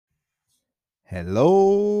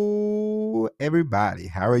Hello, everybody.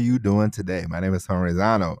 How are you doing today? My name is Tony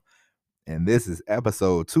Rizano, and this is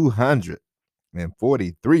episode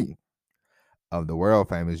 243 of the world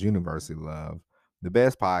famous University Love, the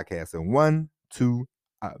best podcast in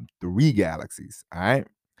three galaxies. All right.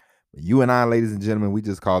 You and I, ladies and gentlemen, we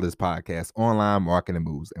just call this podcast Online Marketing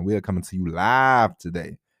Moves, and we are coming to you live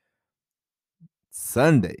today,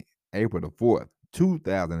 Sunday, April the 4th,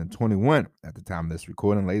 2021. At the time of this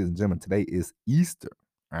recording, ladies and gentlemen, today is Easter.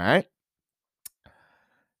 All right.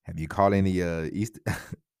 Have you caught any Easter?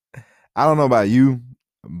 I don't know about you,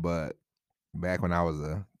 but back when I was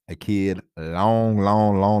a kid, a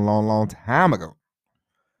long time ago,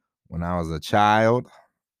 when I was a child,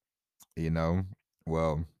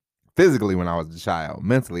 well, physically when I was a child,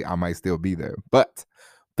 mentally I might still be there, but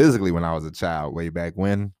physically when I was a child, way back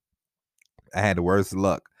when, I had the worst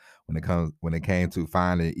luck when it came to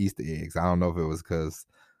finding Easter eggs. I don't know if it was because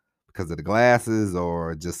of the glasses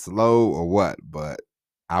or just slow or what, but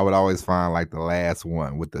I would always find like the last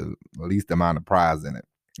one with the least amount of prize in it.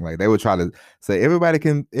 Like they would try to say everybody's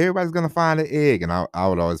gonna find an egg, and I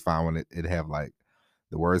would always find when it'd have like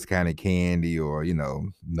the worst kind of candy or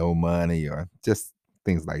no money or just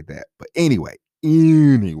things like that. But anyway,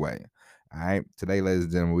 all right. Today, ladies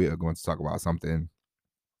and gentlemen, we are going to talk about something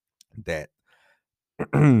that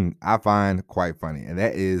I find quite funny, and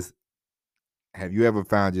that is, have you ever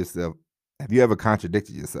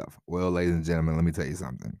contradicted yourself? Well, ladies and gentlemen, let me tell you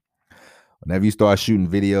something. Whenever you start shooting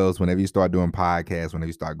videos, whenever you start doing podcasts, whenever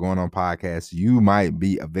you start going on podcasts, you might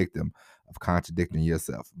be a victim of contradicting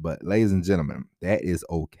yourself. But ladies and gentlemen, that is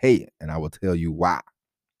okay. And I will tell you why.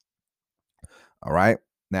 All right.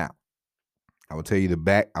 Now, I will tell you a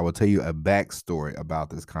backstory about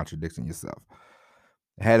this contradicting yourself.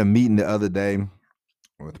 I had a meeting the other day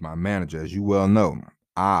with my manager. As you well know,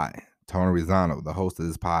 I, Tony Rizano, the host of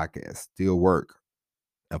this podcast, still work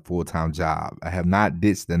a full-time job. I have not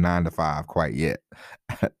ditched the 9-to-5 quite yet.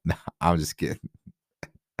 No, I'm just kidding.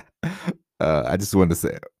 I just wanted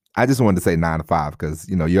to say 9 to 5 because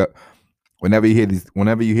whenever you hear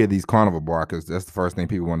these carnival barkers, that's the first thing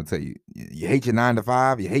people want to tell you. You hate your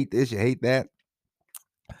 9-to-5, you hate this, you hate that.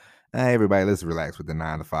 Hey, everybody, let's relax with the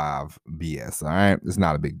 9-to-5 BS. All right, it's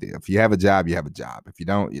not a big deal. If you have a job, you have a job. If you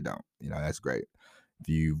don't, you don't. That's great. If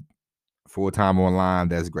you full-time online,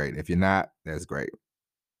 that's great. If you're not, that's great.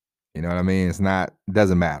 You know what I mean? It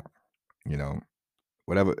doesn't matter.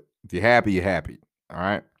 Whatever. If you're happy, you're happy. All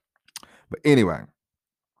right. But anyway,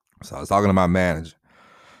 so I was talking to my manager,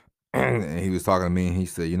 and he was talking to me, and he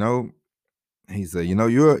said, you've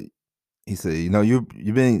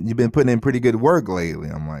been putting in pretty good work lately.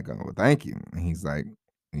 I'm like, oh, well, thank you. And he's like,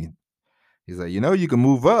 you can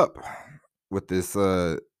move up with this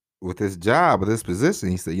job, with this position.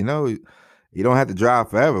 He said, you don't have to drive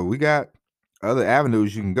forever. We got other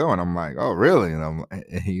avenues you can go. And I'm like, oh, really? And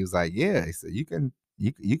he was like, yeah. He said, you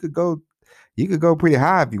could go pretty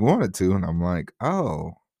high if you wanted to. And I'm like,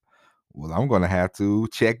 oh, well, I'm going to have to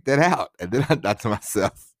check that out. And then I thought to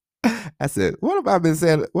myself, I said, what have I been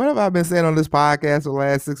saying on this podcast for the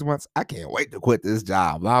last 6 months? I can't wait to quit this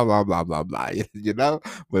job, blah, blah, blah, blah, blah,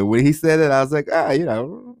 But when he said it, I was like,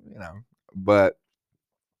 but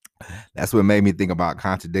that's what made me think about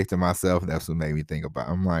contradicting myself. That's what made me think about,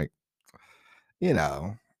 I'm like,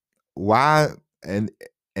 why? And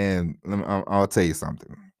I'll tell you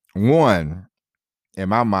something. One, in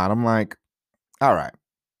my mind, I'm like, all right.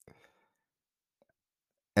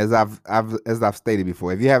 As I've stated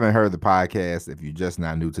before, if you haven't heard the podcast, if you're just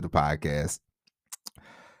not new to the podcast,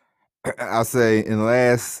 I'll say in the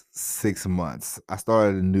last 6 months, I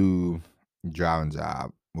started a new driving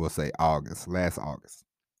job. We'll say last August.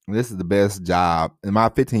 And this is the best job in my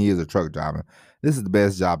 15 years of truck driving. This is the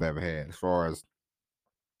best job I ever had, as far as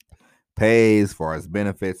pay, as far as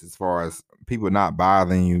benefits, as far as people not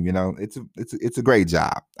bothering you. It's a great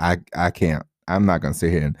job. I'm not gonna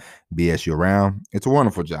sit here and BS you around. It's a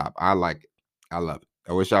wonderful job. I like it. I love it.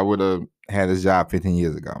 I wish I would have had this job 15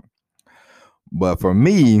 years ago. But for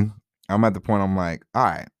me, I'm at the point I'm like, all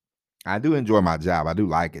right, I do enjoy my job. I do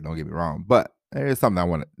like it. Don't get me wrong. But there's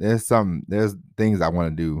things I want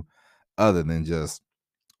to do other than just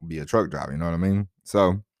be a truck driver. You know what I mean?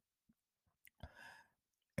 So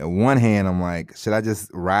on one hand, I'm like, should I just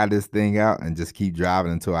ride this thing out and just keep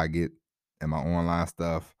driving until I get in my online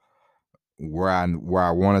stuff where I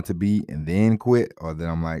want it to be and then quit? Or then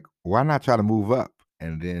I'm like, why not try to move up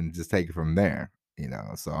and then just take it from there?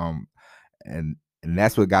 So and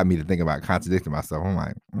that's what got me to think about contradicting myself. I'm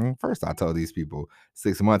like, first I told these people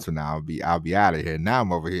 6 months from now I'll be out of here. Now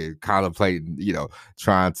I'm over here contemplating,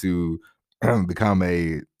 trying to become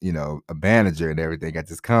a a manager and everything at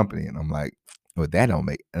this company. And I'm like, well, that don't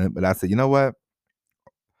make. But I said, you know what?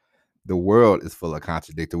 The world is full of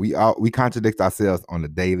contradictions. We contradict ourselves on a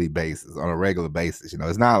daily basis, on a regular basis.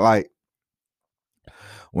 It's not like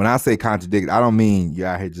when I say contradict, I don't mean you're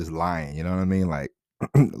out here just lying. You know what I mean? Like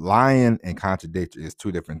lying and contradictory is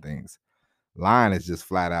two different things. Lying is just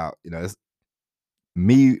flat out. It's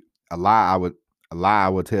me. A lie I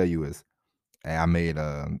would tell you is, hey, I made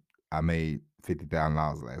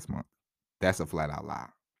 $50,000 last month. That's a flat out lie.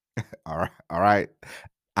 All right.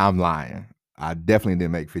 I'm lying. I definitely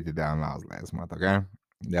didn't make $50,000 last month. Okay,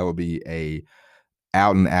 that would be a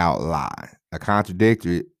out and out lie. A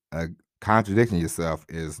contradicting yourself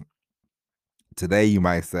is today you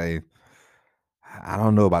might say, I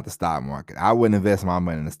don't know about the stock market. I wouldn't invest my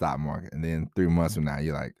money in the stock market. And then 3 months from now,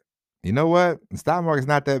 you're like, you know what? The stock market's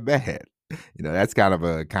not that bad. That's kind of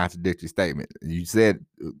a contradictory statement. You said,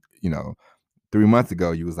 3 months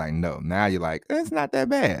ago, you was like, no. Now you're like, it's not that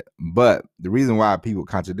bad. But the reason why people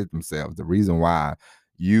contradict themselves, the reason why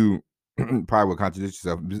you probably will contradict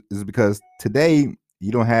yourself is because today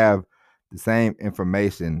you don't have the same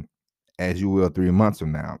information as you will 3 months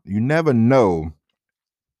from now. You never know.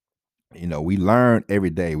 We learn every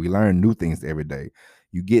day. We learn new things every day.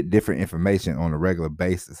 You get different information on a regular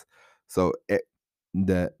basis. So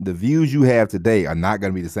the views you have today are not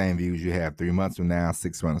going to be the same views you have 3 months from now,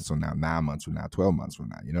 6 months from now, 9 months from now, 12 months from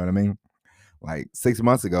now. You know what I mean? Like 6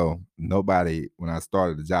 months ago, when I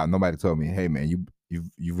started the job, nobody told me, "Hey man,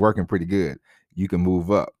 you're working pretty good. You can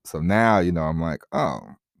move up." So now, I'm like, oh,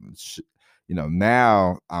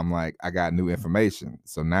 now I'm like, I got new information.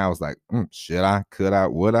 So now it's like, should I? Could I?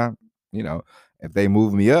 Would I? You know, if they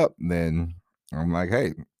move me up, then I'm like,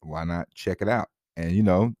 hey, why not check it out? And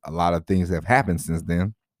a lot of things have happened since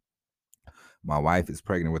then. My wife is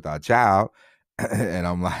pregnant with our child, and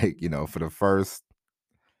I'm like, for the first,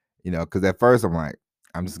 because at first I'm like,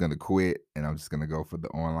 I'm just gonna quit and I'm just gonna go for the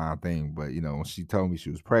online thing. But when she told me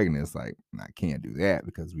she was pregnant, it's like I can't do that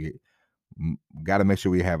because we got to make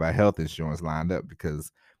sure we have our health insurance lined up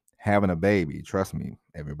because having a baby, trust me,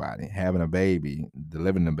 everybody, having a baby,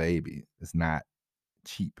 delivering a baby, is not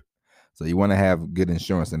cheap. So you want to have good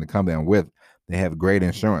insurance, and the company I'm with, they have great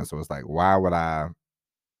insurance. So it's like, why would I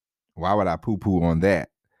poo poo on that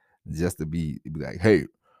just to be like, hey,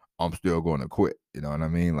 I'm still going to quit. You know what I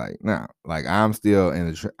mean? Like, nah, like I'm still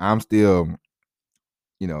the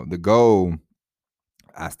goal.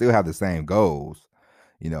 I still have the same goals.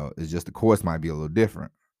 It's just the course might be a little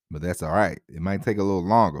different, but that's all right. It might take a little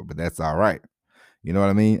longer, but that's all right. You know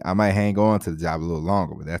what I mean? I might hang on to the job a little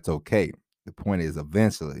longer, but that's okay. The point is,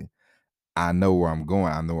 eventually, I know where I'm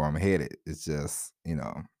going. I know where I'm headed. It's just,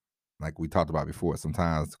 like we talked about before,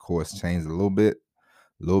 sometimes the course changes a little bit,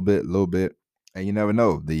 and you never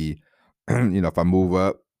know. If I move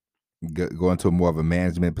up, go into more of a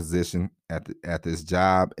management position at this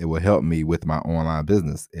job, it will help me with my online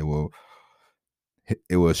business. It will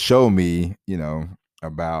show me,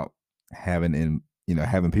 about having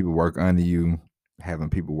people work under you, having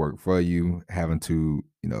people work for you, having to,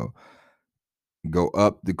 go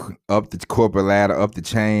up the corporate ladder, up the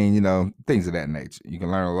chain, things of that nature. You can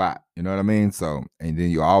learn a lot, you know what I mean? So, and then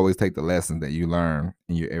you always take the lessons that you learn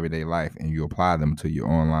in your everyday life and you apply them to your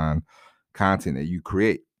online content that you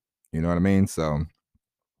create. You know what I mean? So,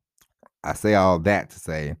 I say all that to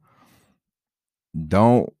say,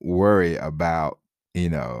 don't worry about,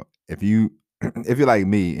 if you if you're like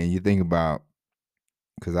me and you think about,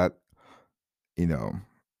 because you know,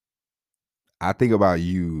 I think about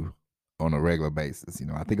you on a regular basis.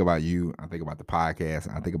 I think about you, I think about the podcast,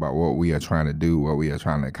 and I think about what we are trying to do, what we are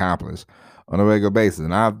trying to accomplish on a regular basis.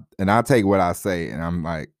 And I take what I say and I'm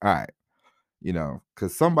like, all right,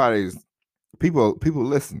 because people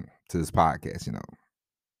listen to this podcast, You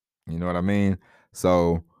know what I mean?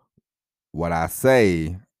 So what I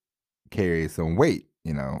say carries some weight,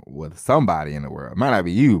 with somebody in the world. It might not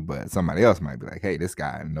be you, but somebody else might be like, hey, this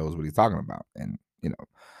guy knows what he's talking about. And,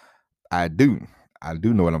 I do. I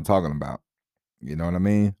do know what I'm talking about. You know what I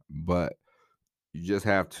mean? But you just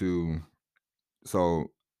have to.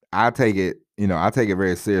 So I take it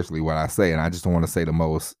very seriously what I say, and I just don't want to say the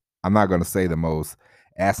most. I'm not going to say the most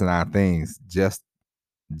asinine things just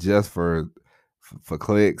for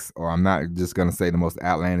clicks, or I'm not just going to say the most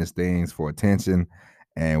outlandish things for attention.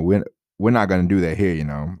 And we're not going to do that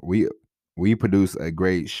here. We produce a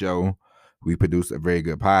great show. We produce a very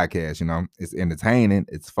good podcast. It's entertaining,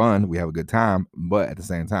 it's fun, we have a good time, but at the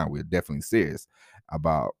same time, we're definitely serious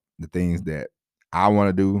about the things that I want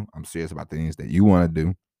to do. I'm serious about the things that you want to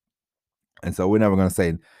do. And so we're never going to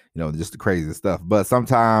say, just the crazy stuff. But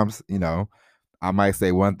sometimes, I might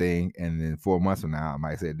say one thing, and then 4 months from now, I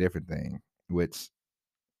might say a different thing. Which,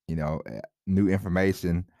 new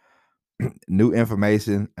information, new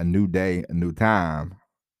information, a new day, a new time.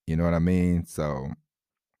 You know what I mean? So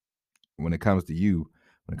when it comes to you,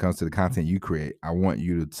 when it comes to the content you create, I want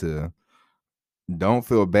you to don't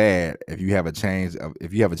feel bad if you have a change of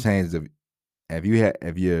if you have a change of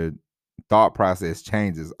if your thought process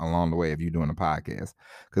changes along the way if you're doing a podcast.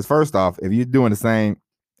 Because first off, if you're doing the same,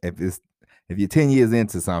 if you're 10 years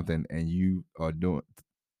into something and you are doing,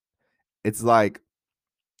 it's like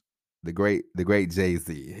the great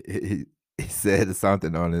Jay-Z. He said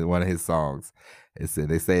something on one of his songs. It said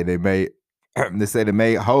they made they say they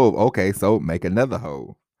made Hove. Okay, so make another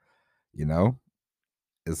Hove. You know,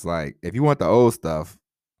 it's like if you want the old stuff,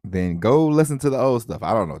 then go listen to the old stuff.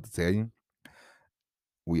 I don't know what to tell you.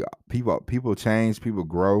 People change, people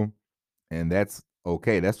grow, and that's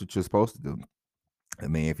okay. That's what you're supposed to do. I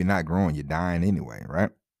mean, if you're not growing, you're dying anyway, right?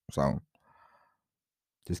 So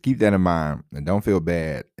just keep that in mind, and don't feel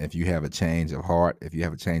bad if you have a change of heart, if you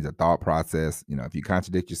have a change of thought process. If you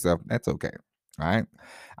contradict yourself, that's okay. All right.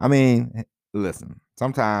 I mean, listen.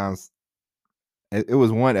 Sometimes it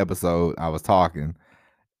was one episode I was talking,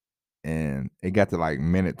 and it got to like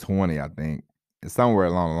minute 20, I think. And somewhere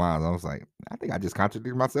along the lines, I was like, I think I just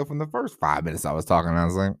contradicted myself in the first 5 minutes I was talking. I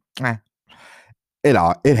was like,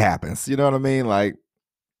 it happens. You know what I mean? Like,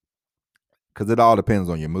 because it all depends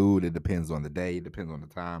on your mood. It depends on the day. It depends on the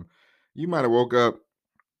time. You might have woke up,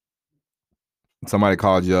 somebody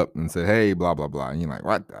called you up and said, hey, blah, blah, blah. And you're like,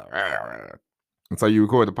 what the? And so you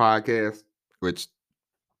record the podcast, which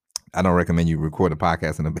I don't recommend you record a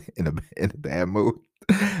podcast in a bad mood.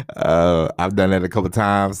 I've done that a couple of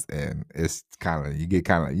times, and it's you get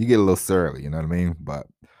a little surly, you know what I mean? But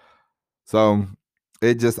so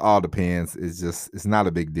it just all depends. It's not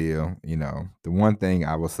a big deal, The one thing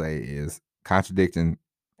I will say is contradicting,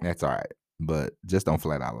 that's all right, but just don't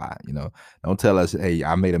flat out lie, Don't tell us, hey,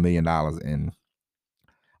 I made $1 million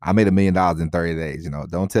in 30 days,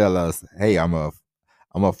 Don't tell us, hey, I'm a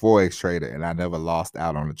Forex trader and I never lost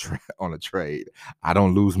out on a trade. I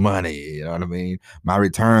don't lose money. You know what I mean? My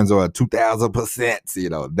returns are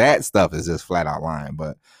 2,000%. That stuff is just flat out lying.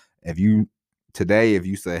 But if you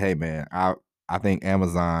say, hey man, I think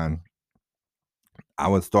Amazon, I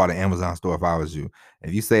would start an Amazon store if I was you.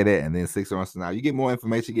 If you say that and then 6 months from now, you get more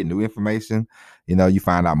information, you get new information, you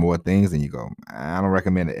find out more things and you go, I don't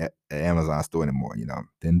recommend an Amazon store anymore,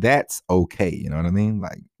 then that's okay. You know what I mean?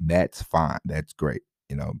 Like, that's fine. That's great.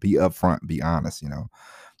 Be upfront, be honest,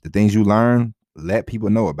 the things you learn, let people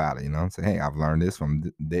know about it, say, hey, I've learned this from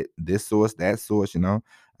this source, that source,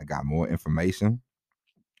 I got more information.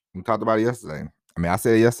 We talked about it yesterday. I mean, I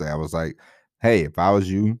said it yesterday. I was like, hey, if I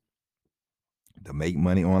was you, the make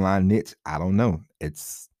money online niche, I don't know.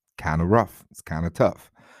 It's kind of rough. It's kind of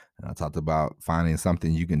tough. And I talked about finding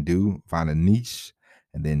something you can do, find a niche,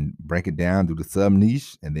 and then break it down, do the sub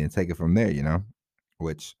niche, and then take it from there,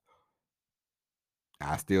 which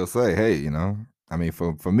I still say, hey, I mean,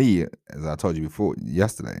 for me, as I told you before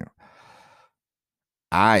yesterday,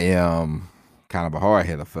 I am kind of a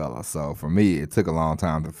hard-headed fella. So for me, it took a long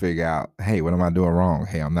time to figure out, hey, what am I doing wrong?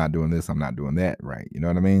 Hey, I'm not doing this. I'm not doing that right. You know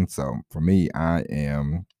what I mean? So for me, I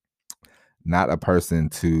am not a person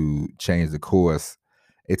to change the course.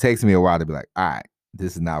 It takes me a while to be like, all right,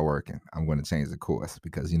 this is not working. I'm going to change the course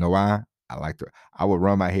because you know why? I would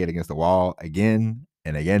run my head against the wall again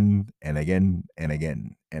and again and again and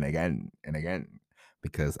again and again and again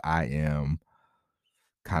because I am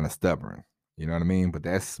kind of stubborn. You know what I mean? But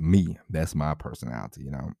that's me. That's my personality,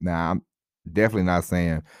 Now, I'm definitely not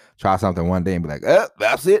saying try something one day and be like,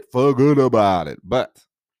 that's it, forget about it. But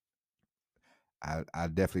I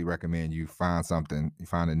definitely recommend you find something, you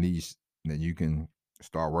find a niche that you can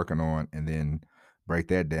start working on and then break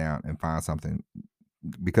that down and find something,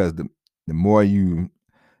 because the more you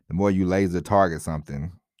laser target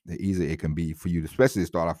something, the easier it can be for you, especially to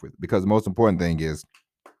start off with. Because the most important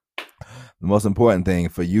thing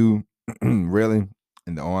for you really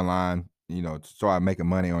in the online, to start making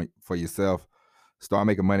money for yourself, start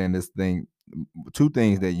making money in this thing. Two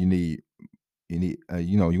things that you need.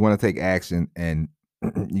 You want to take action, and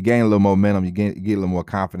you gain a little momentum. You get a little more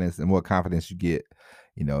confidence. The more confidence you get,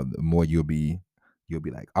 the more you'll be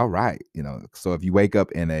like, all right, So if you wake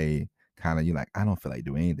up in a kind of, you're like, I don't feel like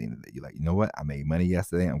doing anything today. You're like, you know what? I made money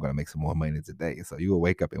yesterday. I'm going to make some more money today. So you will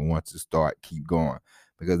wake up and want to keep going.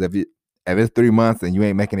 Because if it's 3 months and you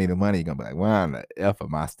ain't making any money, you're gonna be like, why the F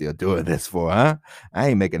am I still doing this for, huh? I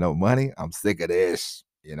ain't making no money. I'm sick of this.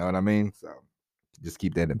 You know what I mean? So just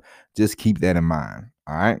keep that in mind.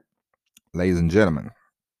 All right, ladies and gentlemen.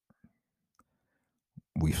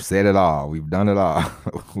 we've said it all. We've done it all.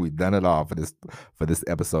 We've done it all for this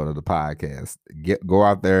episode of the podcast. Go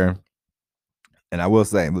out there, and I will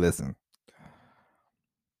say, listen,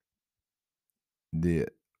 the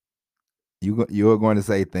you're going to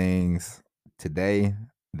say things today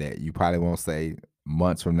that you probably won't say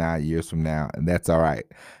months from now, years from now, and that's all right.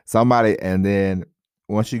 And then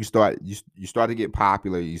once you start to get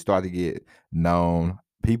popular, you start to get known.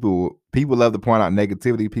 People love to point out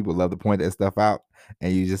negativity. People love to point that stuff out,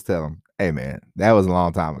 and you just tell them, "Hey, man, that was a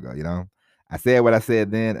long time ago." I said what I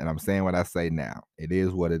said then, and I'm saying what I say now. It is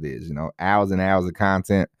what it is. Hours and hours of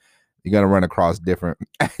content. You're gonna run across different.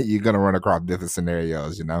 You're gonna run across different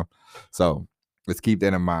scenarios. So let's keep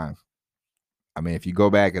that in mind. I mean, if you go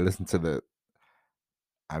back and listen to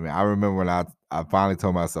I remember when I finally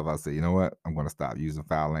told myself, I said, you know what? I'm going to stop using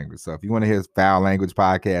foul language. So if you want to hear foul language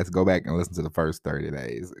podcast, go back and listen to the first 30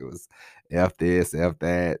 days. It was F this, F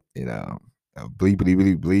that, bleep, bleep,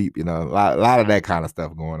 bleep, bleep, a lot of that kind of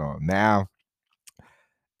stuff going on. Now,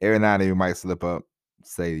 every now and then you might slip up,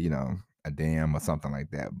 say, a damn or something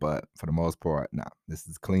like that. But for the most part, no, this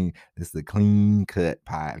is clean. This is a clean cut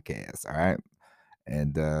podcast. All right.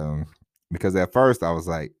 And because at first I was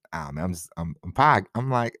like, man, I'm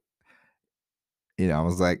like, I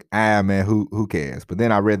was like, man, who cares? But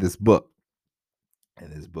then I read this book,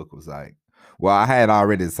 and this book was like, well, I had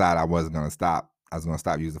already decided I wasn't gonna stop. I was gonna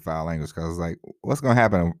stop using foul language because I was like, what's gonna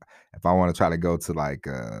happen if I want to try to go to like,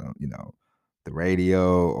 the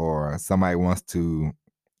radio, or somebody wants to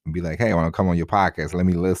be like, hey, I want to come on your podcast, let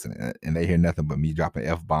me listen, and they hear nothing but me dropping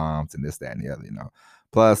F-bombs and this, that, and the other.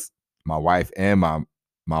 Plus, my wife and my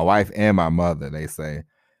mother, they say,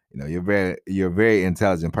 you're a very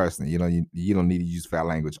intelligent person. You don't need to use foul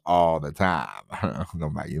language all the time.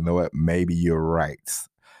 I'm like, you know what? Maybe you're right.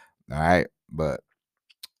 All right, but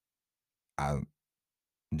I'm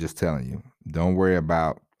just telling you, don't worry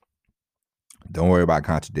about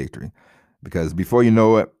contradictory, because before you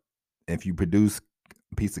know it, if you produce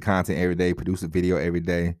a piece of content every day, produce a video every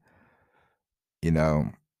day,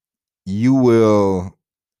 you will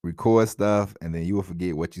record stuff and then you will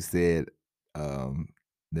forget what you said.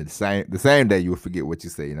 The same day you will forget what you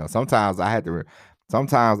say. Sometimes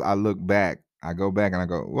sometimes I look back, I go back and I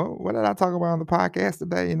go, well, what did I talk about on the podcast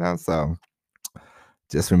today? So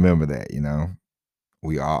just remember that,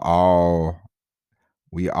 we are all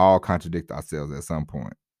contradict ourselves at some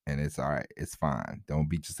point, and it's all right. It's fine. Don't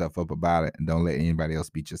beat yourself up about it, and don't let anybody else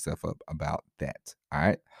beat yourself up about that. All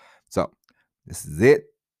right. So this is it.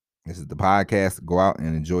 This is the podcast. Go out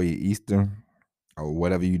and enjoy your Easter or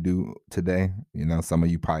whatever you do today. Some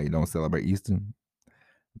of you probably don't celebrate Easter, and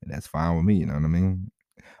that's fine with me. You know what I mean?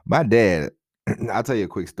 My dad, I'll tell you a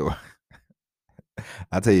quick story.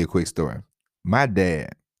 My dad,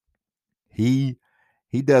 he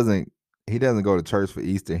doesn't go to church for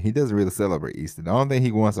Easter. He doesn't really celebrate Easter. The only thing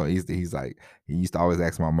he wants on Easter, he used to always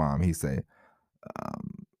ask my mom, he say,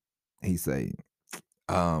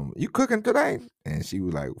 you cooking today? And she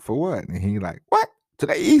was like, for what? And he like, what?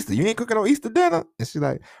 Today Easter. You ain't cooking on Easter dinner? And she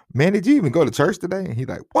like, man, did you even go to church today? And he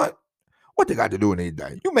like, what? What they got to do with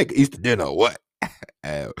anything? You make Easter dinner or what?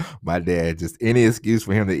 My dad, just any excuse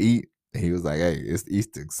for him to eat. He was like, hey, it's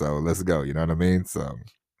Easter, so let's go. You know what I mean? So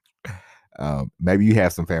maybe you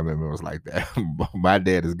have some family members like that. My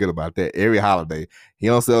dad is good about that. Every holiday, he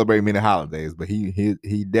don't celebrate many holidays, but he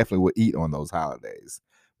definitely will eat on those holidays.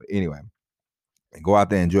 But anyway, go out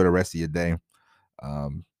there and enjoy the rest of your day.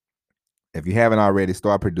 If you haven't already,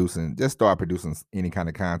 start producing any kind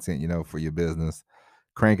of content, for your business.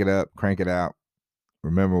 Crank it up, crank it out.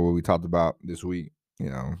 Remember what we talked about this week,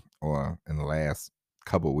 or in the last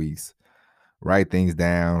couple of weeks. Write things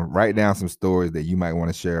down. Write down some stories that you might want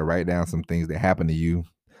to share. Write down some things that happened to you,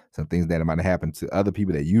 some things that might have happened to other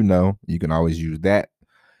people that you know. You can always use that.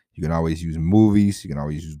 You can always use movies. You can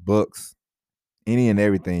always use books. Any and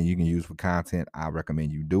everything you can use for content, I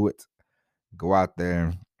recommend you do it. Go out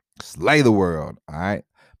there, slay the world. All right.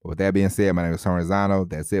 But with that being said, my name is Tony Zano.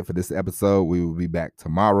 That's it for this episode. We will be back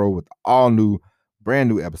tomorrow with brand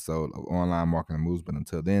new episode of Online Marketing Moves. But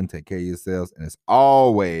until then, take care of yourselves. And as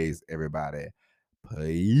always, everybody,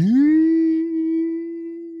 peace.